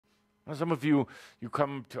Now, some of you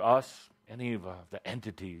come to us, any of the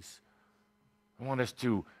entities, and want us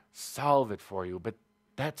to solve it for you, but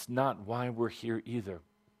that's not why we're here either.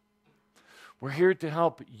 We're here to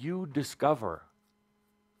help you discover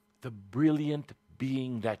the brilliant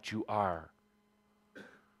being that you are.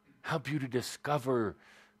 Help you to discover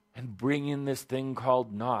and bring in this thing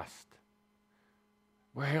called gnost.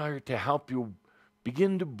 We're here to help you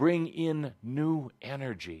begin to bring in new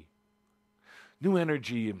energy. New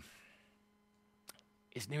energy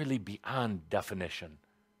is nearly beyond definition,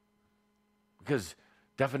 because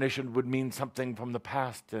definition would mean something from the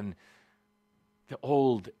past, and the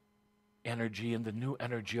old energy and the new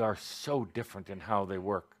energy are so different in how they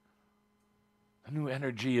work. The new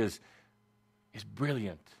energy is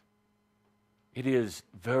brilliant. It is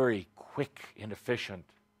very quick and efficient.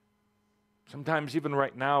 Sometimes even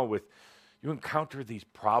right now, you encounter these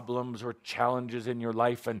problems or challenges in your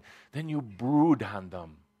life, and then you brood on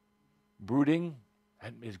them. Brooding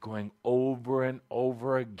is going over and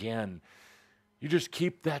over again. You just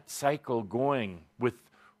keep that cycle going with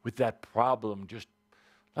that problem, just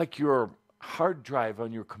like your hard drive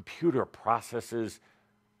on your computer processes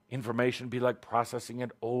information, be like processing it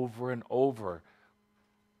over and over.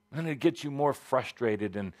 And it gets you more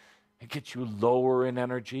frustrated, and it gets you lower in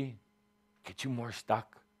energy, gets you more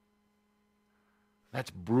stuck. That's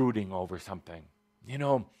brooding over something. You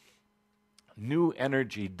know, new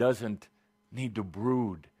energy doesn't need to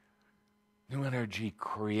brood. New energy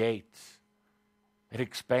creates. It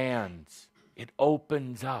expands. It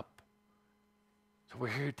opens up. So we're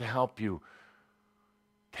here to help you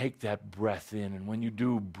take that breath in, and when you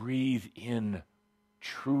do, breathe in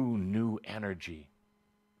true new energy.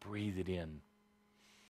 Breathe it in.